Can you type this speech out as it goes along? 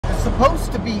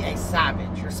supposed to be a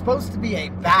savage. You're supposed to be a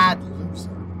bad loser.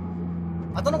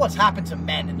 I don't know what's happened to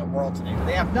men in the world today.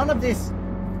 They have none of this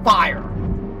fire.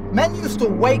 Men used to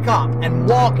wake up and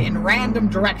walk in random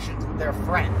directions with their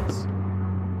friends.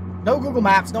 No Google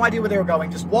Maps, no idea where they were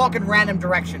going. Just walk in random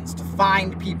directions to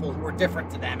find people who were different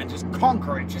to them and just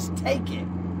conquer it, just take it.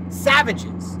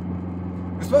 Savages.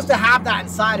 You're supposed to have that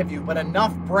inside of you, but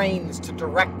enough brains to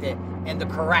direct it in the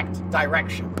correct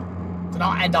direction. To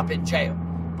not end up in jail.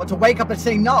 But to wake up and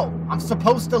say, no, I'm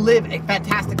supposed to live a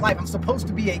fantastic life. I'm supposed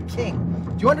to be a king.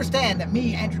 Do you understand that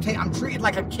me, Andrew Tate, I'm treated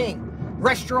like a king?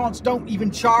 Restaurants don't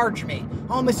even charge me.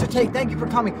 Oh, Mr. Tate, thank you for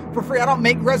coming for free. I don't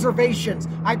make reservations.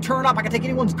 I turn up. I can take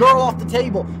anyone's girl off the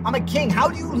table. I'm a king. How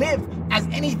do you live as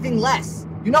anything less?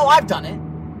 You know I've done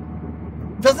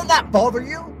it. Doesn't that bother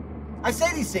you? I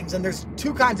say these things, and there's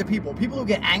two kinds of people. People who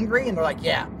get angry, and they're like,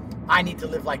 yeah, I need to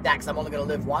live like that because I'm only going to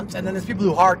live once. And then there's people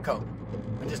who hard code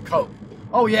and just code.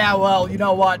 Oh, yeah, well, you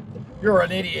know what? You're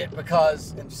an idiot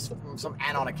because... And just from some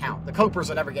anon account. The copers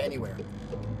will never get anywhere.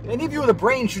 Any of you with a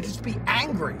brain should just be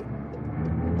angry.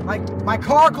 Like, my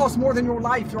car costs more than your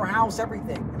life, your house,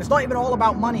 everything. And it's not even all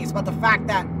about money. It's about the fact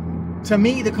that, to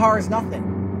me, the car is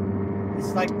nothing.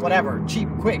 It's like, whatever, cheap,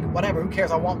 quick, whatever, who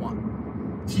cares, I want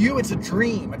one. To you, it's a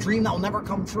dream that will never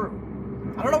come true.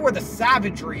 I don't know where the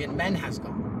savagery in men has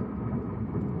gone.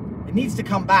 It needs to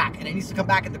come back, and it needs to come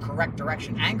back in the correct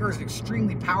direction. Anger is an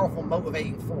extremely powerful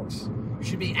motivating force. You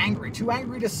should be angry. Too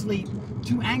angry to sleep.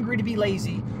 Too angry to be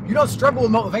lazy. You don't struggle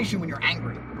with motivation when you're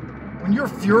angry. When you're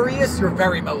furious, you're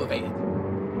very motivated.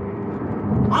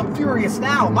 I'm furious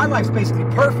now. My life's basically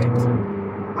perfect.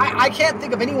 I can't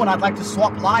think of anyone I'd like to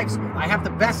swap lives with. I have the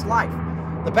best life.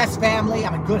 The best family.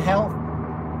 I'm in good health.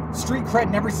 Street cred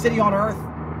in every city on earth.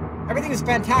 Everything is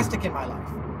fantastic in my life.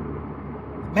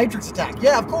 Matrix attack.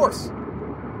 Yeah, of course.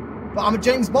 But I'm a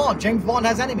James Bond. James Bond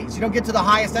has enemies. You don't get to the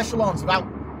highest echelons without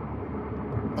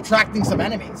attracting some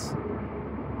enemies.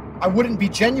 I wouldn't be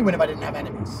genuine if I didn't have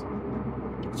enemies.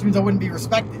 Which means I wouldn't be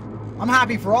respected. I'm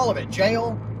happy for all of it.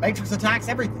 Jail, Matrix attacks,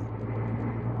 everything.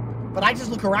 But I just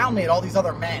look around me at all these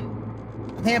other men.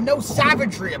 And they have no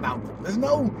savagery about them. There's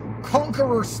no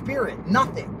conqueror spirit.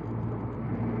 Nothing.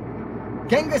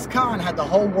 Genghis Khan had the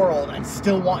whole world and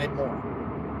still wanted more.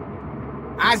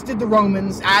 As did the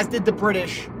Romans, as did the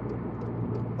British.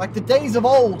 Like the days of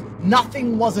old,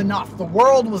 nothing was enough. The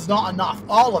world was not enough.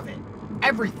 All of it.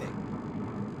 Everything.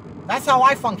 That's how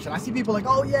I function. I see people like,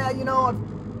 oh yeah, you know, I've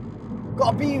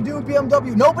got a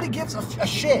BMW. Nobody gives a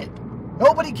shit.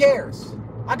 Nobody cares.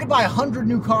 I could buy 100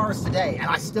 new cars today, and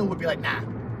I still would be like, nah,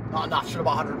 not enough. Should have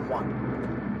bought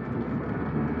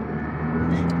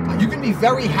 101. You can be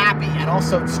very happy and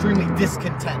also extremely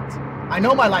discontent. I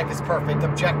know my life is perfect,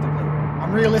 objectively.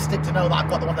 I'm realistic to know that I've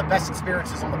got one of the best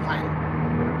experiences on the planet.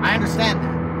 I understand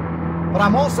that. But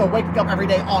I'm also waking up every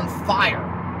day on fire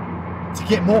to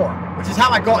get more, which is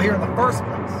how I got here in the first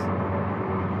place.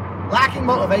 Lacking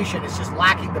motivation is just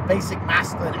lacking the basic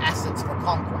masculine essence for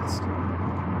conquest,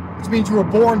 which means you were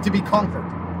born to be conquered,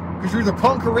 because you're either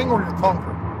conquering or you're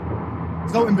conquered.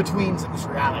 There's no in-betweens in this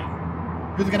reality.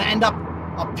 You're either going to end up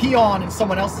a peon in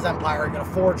someone else's empire or you're going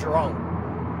to forge your own.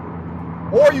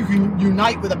 Or you can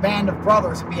unite with a band of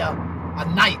brothers and be a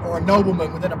knight or a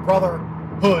nobleman within a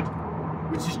brotherhood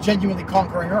which is genuinely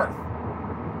conquering Earth.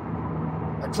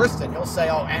 Like Tristan, he'll say,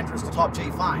 oh, Andrew's the top G,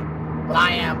 fine. But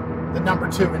I am the number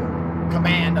 2 in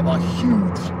command of a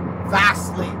huge,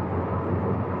 vastly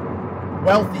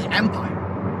wealthy empire.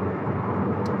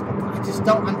 I just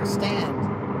don't understand.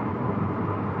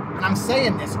 And I'm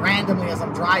saying this randomly as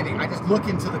I'm driving. I just look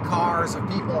into the cars of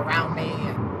people around me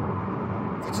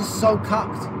and they're just so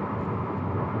cucked.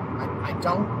 I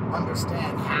don't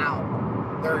understand how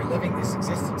they're living these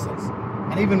existences.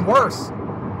 And even worse,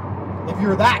 if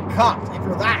you're that cucked, if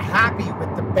you're that happy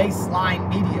with the baseline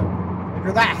medium, if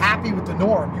you're that happy with the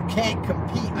norm, you can't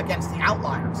compete against the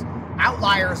outliers.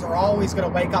 Outliers are always going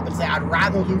to wake up and say, I'd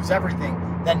rather lose everything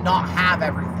than not have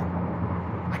everything.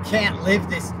 I can't live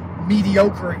this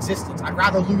mediocre existence. I'd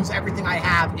rather lose everything I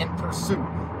have in pursuit.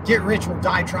 Get rich or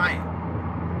die trying.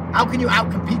 How can you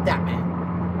outcompete that man?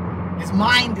 His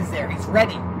mind is there. He's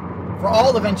ready for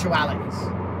all eventualities,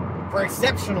 for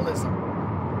exceptionalism,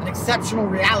 an exceptional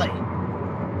reality.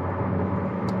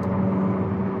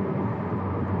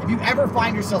 If you ever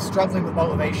find yourself struggling with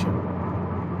motivation,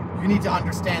 you need to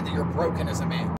understand that you're broken as a man.